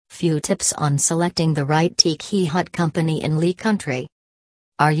few tips on selecting the right tiki hut company in Lee Country.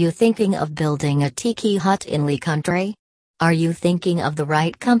 Are you thinking of building a tiki hut in Lee Country? Are you thinking of the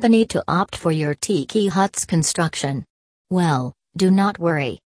right company to opt for your tiki hut's construction? Well, do not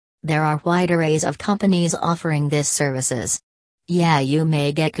worry. There are wide arrays of companies offering these services. Yeah, you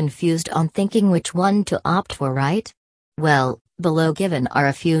may get confused on thinking which one to opt for, right? Well, below given are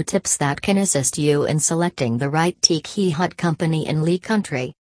a few tips that can assist you in selecting the right tiki hut company in Lee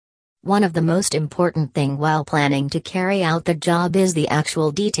Country. One of the most important thing while planning to carry out the job is the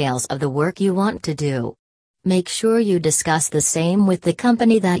actual details of the work you want to do. Make sure you discuss the same with the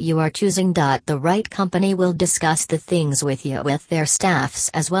company that you are choosing. The right company will discuss the things with you with their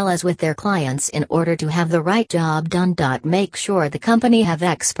staffs as well as with their clients in order to have the right job done. Make sure the company have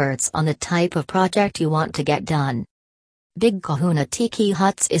experts on the type of project you want to get done. Big Kahuna Tiki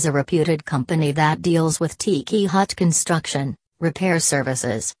Huts is a reputed company that deals with tiki hut construction, repair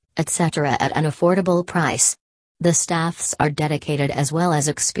services, etc. at an affordable price. The staffs are dedicated as well as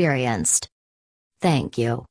experienced. Thank you.